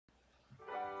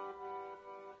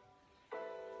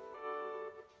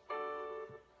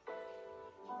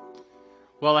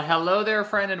Well, hello there,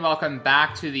 friend, and welcome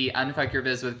back to the Unfuck Your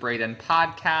Biz with Braden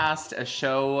podcast, a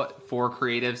show for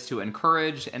creatives to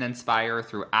encourage and inspire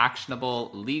through actionable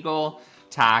legal,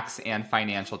 tax, and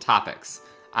financial topics.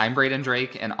 I'm Braden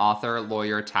Drake, an author,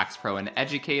 lawyer, tax pro, and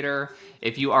educator.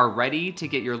 If you are ready to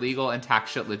get your legal and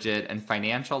tax shit legit and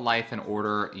financial life in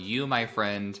order, you, my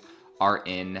friend, are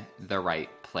in the right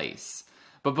place.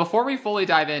 But before we fully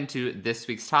dive into this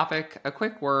week's topic, a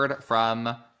quick word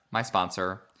from my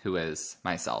sponsor, who is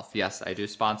myself. Yes, I do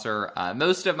sponsor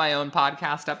most of my own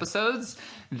podcast episodes.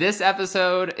 This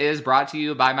episode is brought to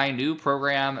you by my new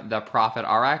program, The Profit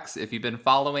RX. If you've been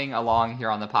following along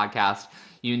here on the podcast,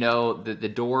 you know that the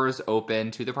doors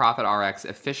opened to The Profit RX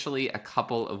officially a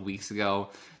couple of weeks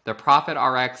ago. The Profit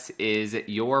RX is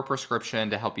your prescription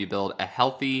to help you build a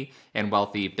healthy and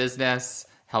wealthy business,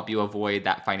 help you avoid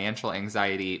that financial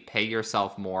anxiety, pay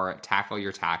yourself more, tackle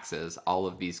your taxes, all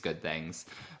of these good things.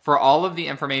 For all of the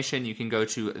information, you can go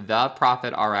to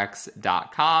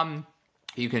theprofitrx.com.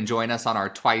 You can join us on our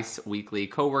twice weekly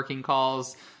co-working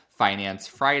calls, Finance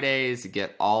Fridays,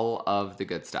 get all of the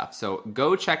good stuff. So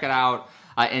go check it out.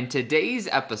 In today's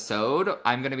episode,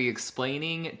 I'm going to be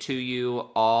explaining to you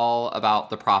all about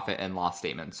the profit and loss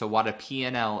statement. So what a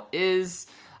P&L is,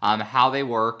 how they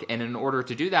work. And in order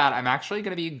to do that, I'm actually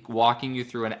going to be walking you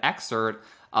through an excerpt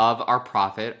of our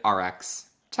Profit RX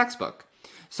textbook.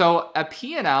 So a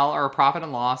P&L, or a profit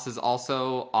and loss, is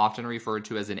also often referred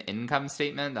to as an income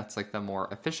statement. That's like the more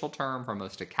official term for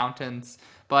most accountants.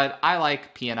 But I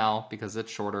like P&L because it's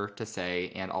shorter to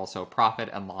say, and also profit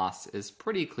and loss is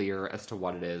pretty clear as to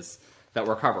what it is that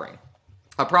we're covering.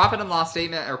 A profit and loss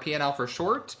statement, or P&L for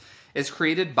short, is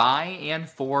created by and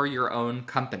for your own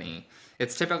company.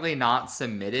 It's typically not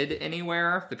submitted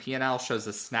anywhere. The P&L shows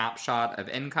a snapshot of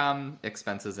income,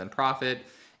 expenses, and profit.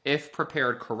 If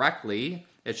prepared correctly,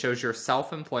 it shows your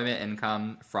self-employment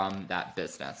income from that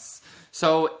business.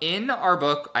 So in our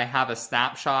book, I have a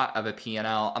snapshot of a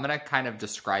P&L. I'm going to kind of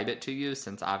describe it to you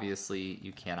since obviously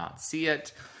you cannot see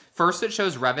it. First, it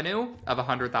shows revenue of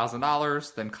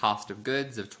 $100,000, then cost of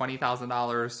goods of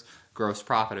 $20,000, gross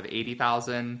profit of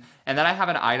 $80,000, and then I have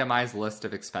an itemized list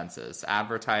of expenses: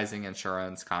 advertising,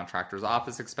 insurance, contractor's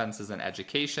office expenses, and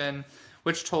education,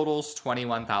 which totals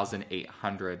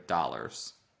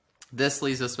 $21,800. This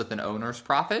leaves us with an owner's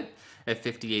profit of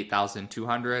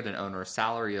 $58,200, an owner's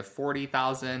salary of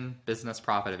 $40,000, business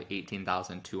profit of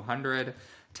 $18,200,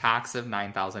 tax of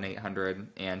 $9,800,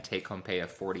 and take-home pay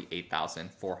of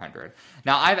 $48,400.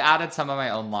 Now, I've added some of my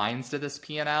own lines to this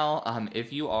P&L.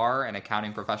 If you are an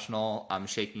accounting professional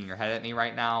shaking your head at me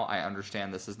right now, I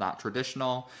understand this is not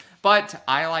traditional, but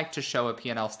I like to show a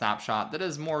P&L snapshot that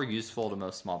is more useful to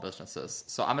most small businesses.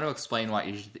 So I'm going to explain what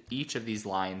each of these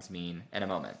lines mean in a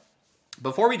moment.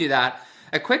 Before we do that,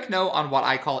 a quick note on what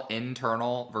I call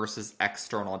internal versus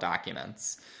external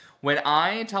documents. When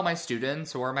I tell my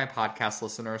students or my podcast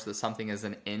listeners that something is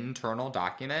an internal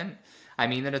document, I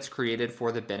mean that it's created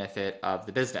for the benefit of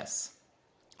the business.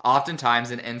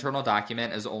 Oftentimes, an internal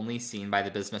document is only seen by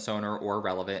the business owner or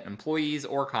relevant employees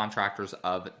or contractors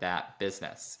of that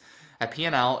business. A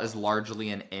P&L is largely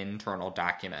an internal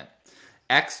document.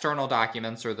 External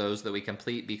documents are those that we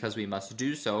complete because we must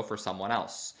do so for someone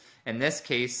else. In this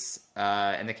case,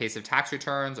 in the case of tax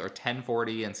returns or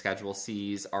 1040 and Schedule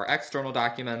Cs are external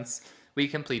documents. We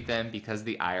complete them because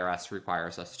the IRS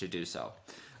requires us to do so.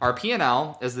 Our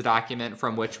P&L is the document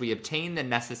from which we obtain the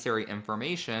necessary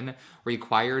information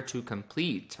required to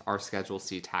complete our Schedule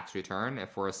C tax return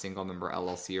if we're a single member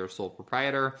LLC or sole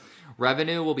proprietor.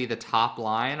 Revenue will be the top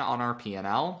line on our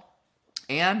P&L.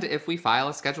 And if we file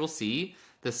a Schedule C,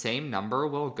 the same number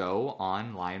will go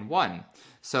on line 1.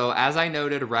 So as I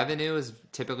noted, revenue is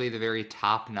typically the very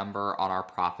top number on our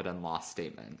profit and loss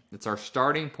statement. It's our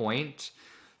starting point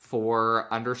for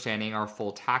understanding our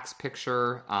full tax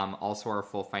picture, also our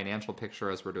full financial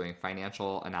picture as we're doing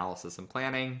financial analysis and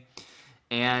planning.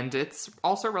 And it's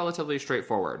also relatively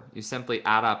straightforward. You simply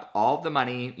add up all the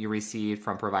money you received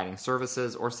from providing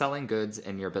services or selling goods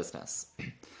in your business.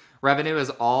 Revenue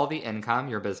is all the income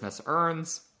your business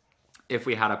earns. If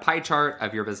we had a pie chart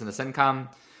of your business income,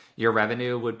 your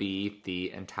revenue would be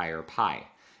the entire pie.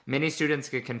 Many students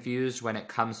get confused when it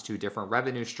comes to different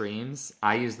revenue streams.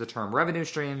 I use the term revenue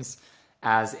streams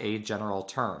as a general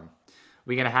term.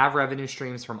 We can have revenue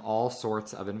streams from all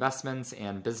sorts of investments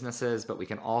and businesses, but we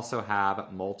can also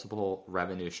have multiple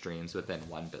revenue streams within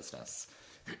one business.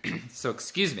 So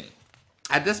excuse me.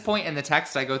 At this point in the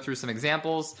text, I go through some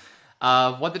examples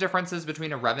of what the difference is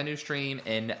between a revenue stream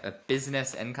and a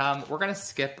business income. We're going to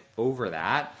skip over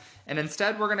that. And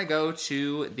instead, we're going to go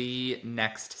to the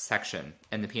next section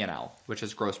in the P&L, which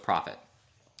is gross profit.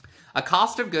 A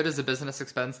cost of good is a business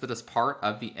expense that is part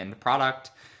of the end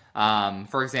product.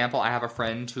 For example, I have a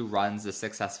friend who runs a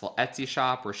successful Etsy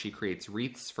shop where she creates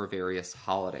wreaths for various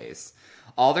holidays.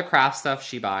 All the craft stuff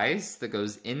she buys that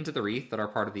goes into the wreath that are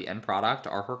part of the end product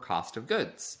are her cost of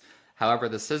goods. However,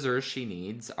 the scissors she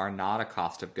needs are not a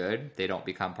cost of good. They don't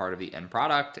become part of the end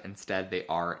product. Instead, they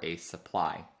are a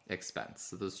supply expense.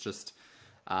 So those just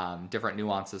different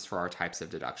nuances for our types of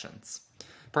deductions.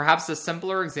 Perhaps a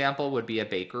simpler example would be a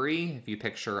bakery. If you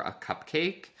picture a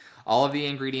cupcake, all of the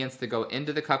ingredients that go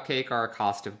into the cupcake are a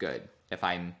cost of good. If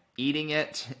I'm eating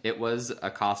it, it was a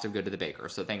cost of good to the baker.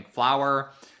 So think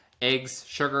flour, eggs,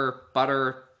 sugar,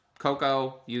 butter,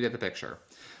 cocoa, you get the picture.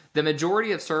 The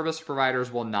majority of service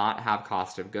providers will not have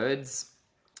cost of goods,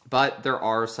 but there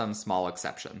are some small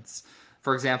exceptions.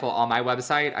 For example, on my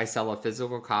website, I sell a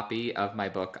physical copy of my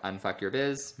book, Unfuck Your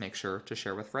Biz. Make sure to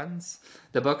share with friends.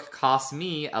 The book costs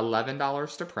me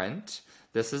 $11 to print.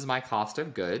 This is my cost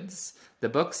of goods. The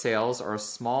book sales are a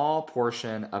small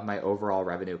portion of my overall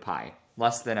revenue pie.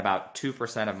 Less than about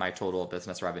 2% of my total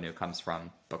business revenue comes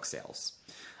from book sales.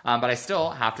 But I still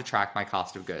have to track my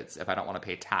cost of goods if I don't want to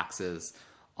pay taxes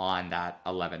on that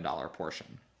 $11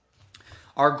 portion.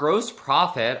 Our gross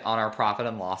profit on our profit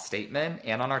and loss statement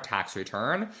and on our tax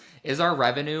return is our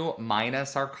revenue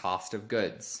minus our cost of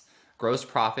goods. Gross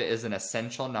profit is an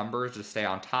essential number to stay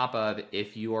on top of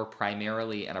if you are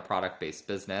primarily in a product-based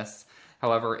business.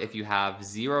 However, if you have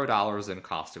 $0 in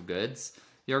cost of goods,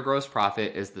 your gross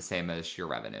profit is the same as your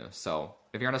revenue. So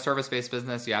if you're in a service-based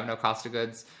business, you have no cost of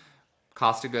goods.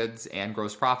 Cost of goods and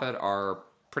gross profit are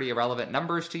pretty irrelevant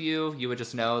numbers to you. You would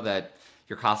just know that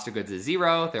your cost of goods is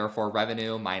 0, therefore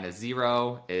revenue minus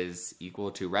 0 is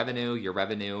equal to revenue. Your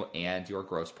revenue and your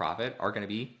gross profit are going to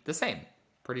be the same.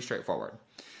 Pretty straightforward.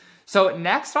 So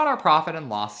next on our profit and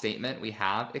loss statement, we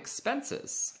have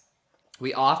expenses.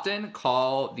 We often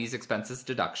call these expenses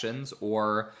deductions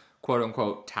or quote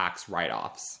unquote tax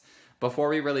write-offs. Before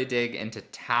we really dig into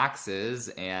taxes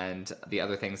and the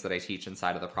other things that I teach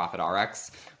inside of the Profit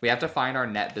RX, we have to find our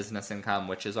net business income,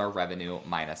 which is our revenue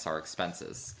minus our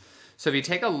expenses. So if you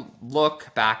take a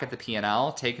look back at the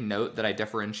P&L, take note that I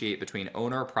differentiate between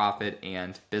owner profit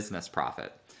and business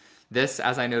profit. This,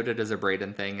 as I noted, is a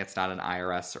Braden thing. It's not an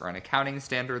IRS or an accounting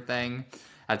standard thing.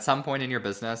 At some point in your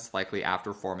business, likely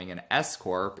after forming an S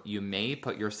Corp, you may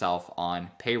put yourself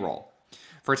on payroll.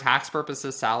 For tax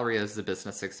purposes, salary is a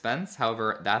business expense.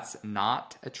 However, that's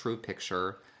not a true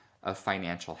picture of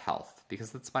financial health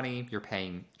because it's money you're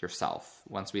paying yourself.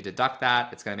 Once we deduct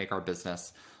that, it's going to make our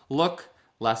business look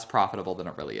less profitable than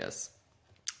it really is.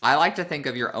 I like to think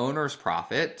of your owner's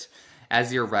profit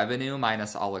as your revenue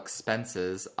minus all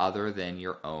expenses other than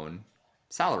your own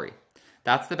salary.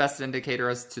 That's the best indicator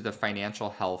as to the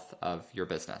financial health of your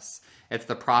business. It's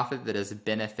the profit that is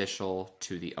beneficial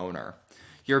to the owner.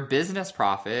 Your business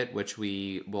profit, which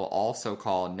we will also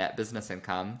call net business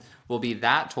income, will be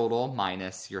that total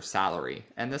minus your salary.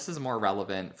 And this is more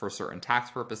relevant for certain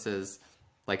tax purposes,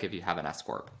 like if you have an S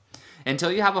Corp.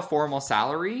 Until you have a formal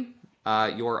salary,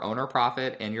 your owner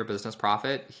profit and your business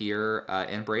profit here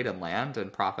in Braden land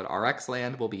and Profit RX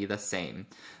land will be the same.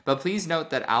 But please note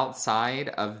that outside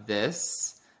of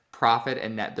this, profit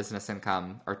and net business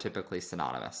income are typically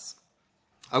synonymous.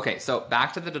 Okay, so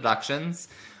back to the deductions.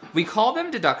 We call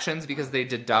them deductions because they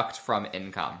deduct from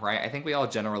income, right? I think we all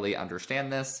generally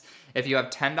understand this. If you have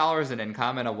 $10 in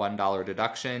income and a $1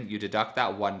 deduction, you deduct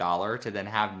that $1 to then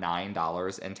have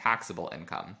 $9 in taxable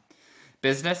income.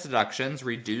 Business deductions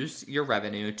reduce your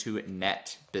revenue to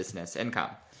net business income.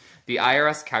 The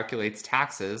IRS calculates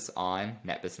taxes on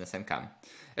net business income.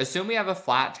 Assume we have a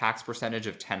flat tax percentage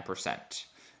of 10%.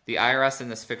 The IRS in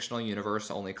this fictional universe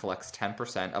only collects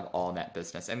 10% of all net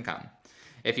business income.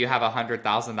 If you have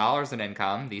 $100,000 in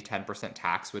income, the 10%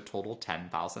 tax would total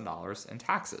 $10,000 in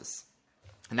taxes.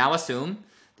 Now assume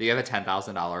that you have a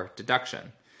 $10,000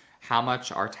 deduction. How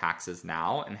much are taxes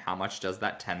now, and how much does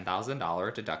that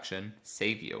 $10,000 deduction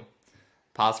save you?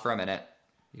 Pause for a minute.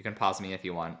 You can pause me if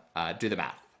you want. Do the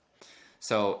math.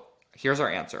 So here's our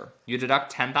answer. You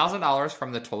deduct $10,000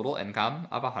 from the total income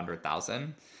of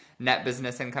 $100,000. Net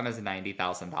business income is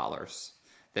 $90,000.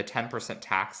 The 10%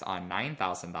 tax on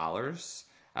 $9,000,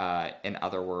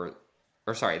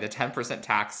 the 10%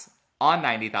 tax on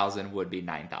 $90,000 would be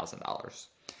 $9,000.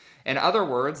 In other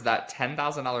words, that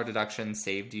 $10,000 deduction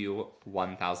saved you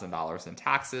 $1,000 in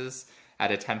taxes.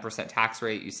 At a 10% tax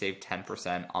rate, you save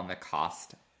 10% on the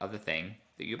cost of the thing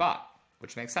that you bought,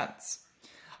 which makes sense.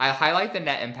 I highlight the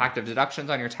net impact of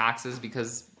deductions on your taxes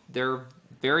because they're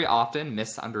very often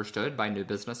misunderstood by new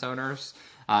business owners.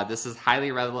 This is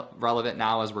highly relevant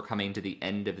now as we're coming to the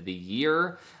end of the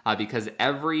year because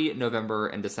every November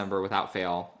and December without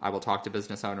fail, I will talk to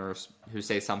business owners who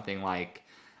say something like,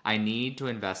 I need to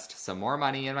invest some more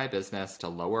money in my business to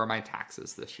lower my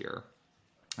taxes this year.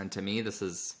 And to me, this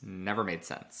has never made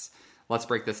sense. Let's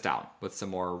break this down with some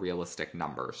more realistic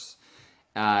numbers.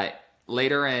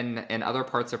 Later in other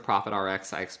parts of Profit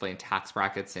RX, I explain tax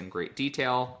brackets in great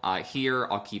detail. Here,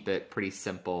 I'll keep it pretty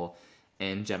simple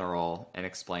in general and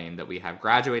explain that we have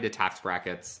graduated tax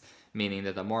brackets, meaning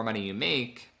that the more money you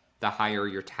make, the higher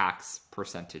your tax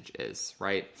percentage is,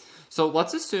 right? So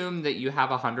let's assume that you have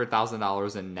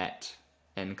 $100,000 in net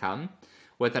income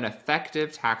with an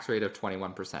effective tax rate of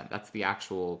 21%. That's the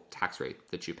actual tax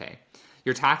rate that you pay.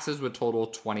 Your taxes would total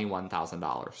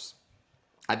 $21,000.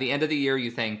 At the end of the year, you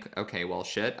think, okay, well,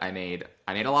 shit, I made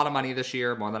a lot of money this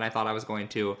year, more than I thought I was going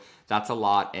to. That's a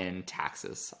lot in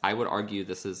taxes. I would argue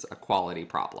this is a quality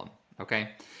problem, okay?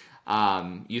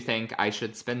 You think I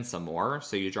should spend some more,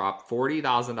 so you drop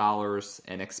 $40,000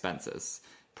 in expenses,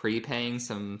 prepaying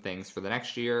some things for the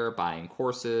next year, buying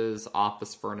courses,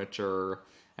 office furniture,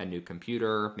 a new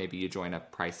computer, maybe you join a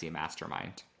pricey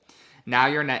mastermind. Now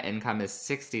your net income is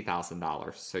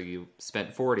 $60,000. So you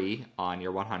spent $40,000 on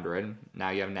your $100,000. Now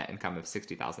you have net income of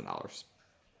 $60,000.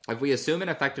 If we assume an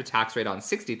effective tax rate on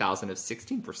 $60,000 of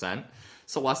 16%,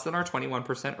 so less than our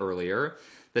 21% earlier,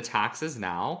 the tax is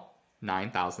now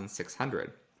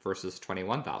 $9,600 versus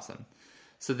 $21,000.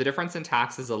 So the difference in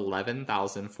tax is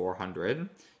 $11,400.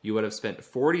 You would have spent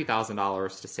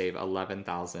 $40,000 to save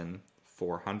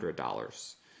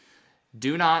 $11,400.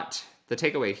 The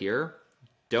takeaway here,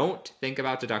 don't think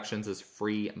about deductions as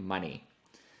free money.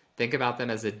 Think about them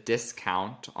as a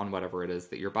discount on whatever it is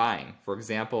that you're buying. For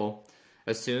example,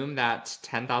 assume that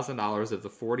 $10,000 of the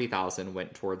 $40,000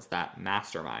 went towards that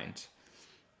mastermind.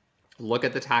 Look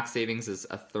at the tax savings as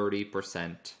a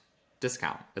 30%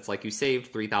 discount. It's like you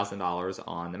saved $3,000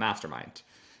 on the mastermind.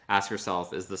 Ask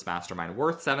yourself, is this mastermind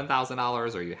worth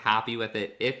 $7,000? Are you happy with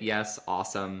it? If yes,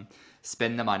 awesome.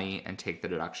 Spend the money and take the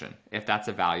deduction if that's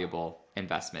a valuable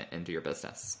investment into your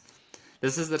business.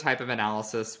 This is the type of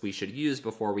analysis we should use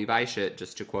before we buy shit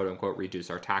just to quote unquote reduce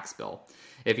our tax bill.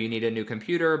 If you need a new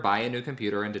computer, buy a new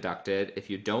computer and deduct it. If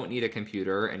you don't need a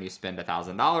computer and you spend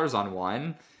 $1,000 on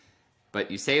one, but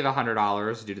you save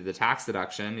 $100 due to the tax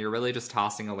deduction, you're really just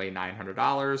tossing away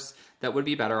 $900 that would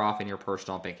be better off in your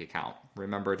personal bank account.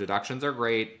 Remember, deductions are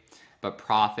great, but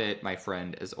profit, my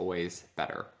friend, is always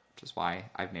better, which is why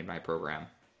I've named my program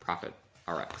Profit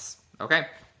RX. Okay.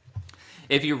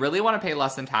 If you really want to pay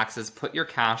less in taxes, put your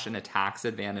cash in a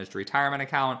tax-advantaged retirement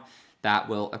account that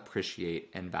will appreciate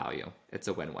in value. It's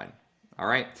a win-win. All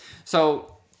right.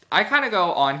 So I kind of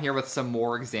go on here with some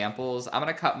more examples. I'm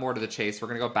going to cut more to the chase. We're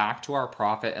going to go back to our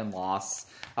profit and loss.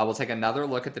 We'll take another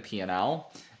look at the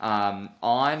P&L.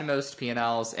 On most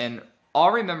P&Ls, and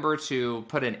I'll remember to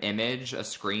put an image, a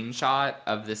screenshot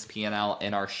of this P&L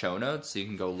in our show notes so you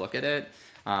can go look at it,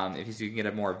 if you can get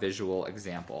a more visual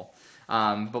example.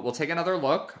 But we'll take another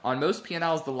look. On most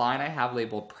P&Ls, the line I have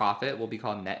labeled profit will be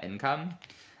called net income.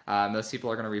 Most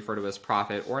people are going to refer to it as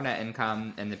profit or net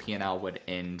income, and the P&L would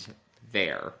end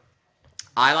there.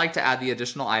 I like to add the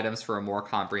additional items for a more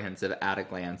comprehensive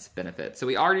at-a-glance benefit. So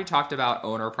we already talked about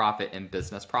owner profit and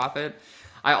business profit.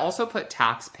 I also put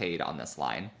tax paid on this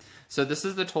line. So this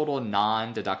is the total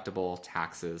non-deductible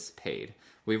taxes paid.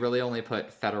 We really only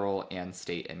put federal and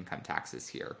state income taxes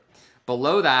here.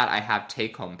 Below that, I have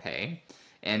take-home pay.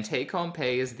 And take-home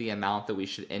pay is the amount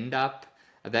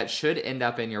that should end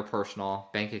up in your personal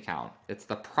bank account. It's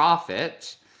the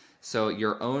profit, so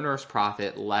your owner's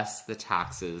profit less the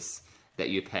taxes that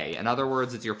you pay. In other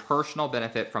words, it's your personal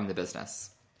benefit from the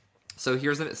business. So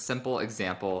here's a simple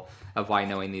example of why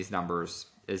knowing these numbers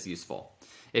is useful.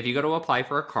 If you go to apply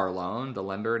for a car loan, the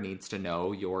lender needs to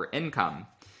know your income.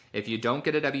 If you don't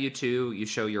get a W-2, you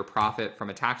show your profit from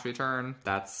a tax return,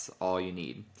 that's all you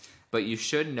need. But you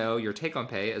should know your take-home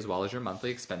pay as well as your monthly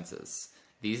expenses.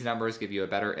 These numbers give you a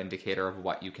better indicator of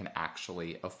what you can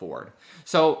actually afford.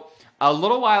 So a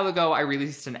little while ago, I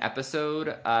released an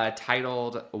episode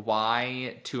titled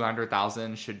Why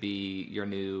 200,000 Should Be Your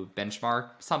New Benchmark,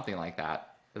 something like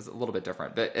that. It's a little bit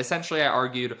different. But essentially, I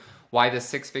argued why the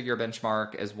six-figure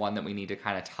benchmark is one that we need to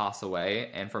kind of toss away.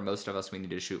 And for most of us, we need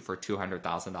to shoot for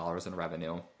 $200,000 in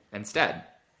revenue instead.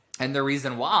 And the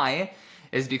reason why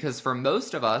is because for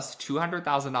most of us,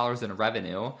 $200,000 in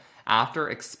revenue after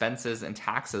expenses and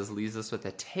taxes leaves us with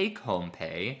a take-home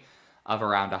pay of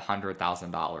around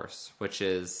 $100,000, which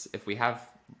is, if we have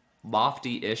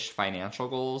lofty-ish financial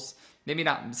goals, maybe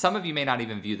not, some of you may not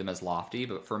even view them as lofty,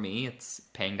 but for me, it's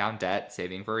paying down debt,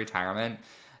 saving for retirement,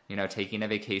 taking a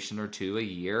vacation or two a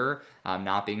year,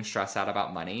 not being stressed out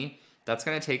about money, that's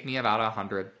going to take me about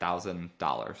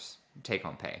 $100,000 take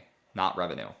home pay, not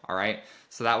revenue. All right.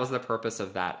 So that was the purpose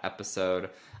of that episode.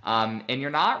 And you're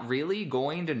not really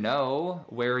going to know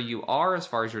where you are as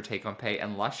far as your take home pay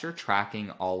unless you're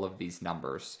tracking all of these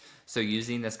numbers. So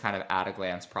using this kind of at a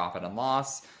glance profit and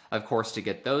loss, of course, to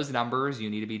get those numbers, you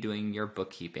need to be doing your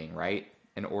bookkeeping, right?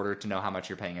 In order to know how much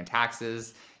you're paying in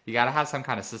taxes, you got to have some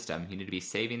kind of system. You need to be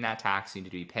saving that tax. You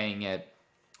need to be paying it.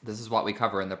 This is what we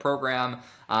cover in the program.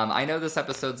 I know this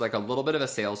episode's like a little bit of a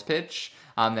sales pitch.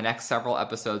 The next several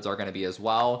episodes are going to be as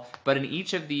well. But in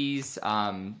each of these,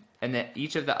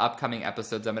 each of the upcoming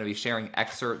episodes, I'm going to be sharing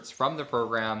excerpts from the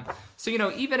program. So,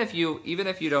 even if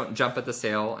you don't jump at the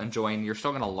sale and join, you're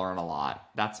still going to learn a lot.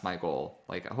 That's my goal.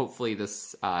 Like, hopefully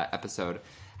this episode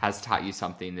has taught you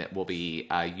something that will be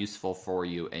useful for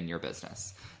you in your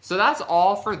business. So that's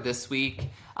all for this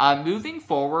week. Moving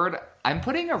forward, I'm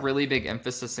putting a really big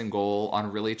emphasis and goal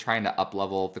on really trying to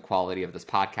up-level the quality of this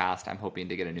podcast. I'm hoping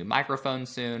to get a new microphone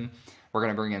soon. We're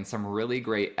going to bring in some really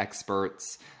great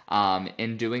experts.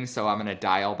 In doing so, I'm going to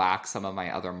dial back some of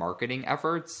my other marketing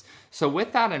efforts. So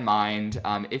with that in mind,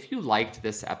 if you liked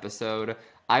this episode,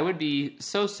 I would be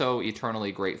so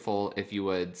eternally grateful if you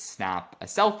would snap a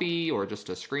selfie or just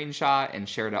a screenshot and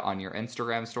share it on your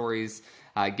Instagram stories.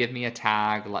 Give me a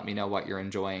tag. Let me know what you're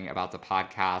enjoying about the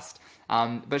podcast.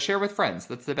 But share with friends.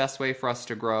 That's the best way for us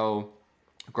to grow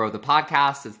the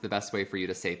podcast. It's the best way for you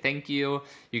to say thank you.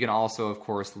 You can also, of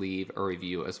course, leave a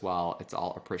review as well. It's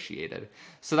all appreciated.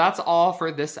 So that's all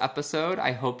for this episode.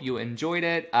 I hope you enjoyed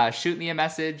it. Shoot me a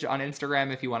message on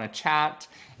Instagram if you want to chat,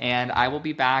 and I will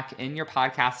be back in your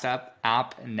podcast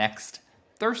app next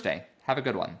Thursday. Have a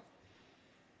good one.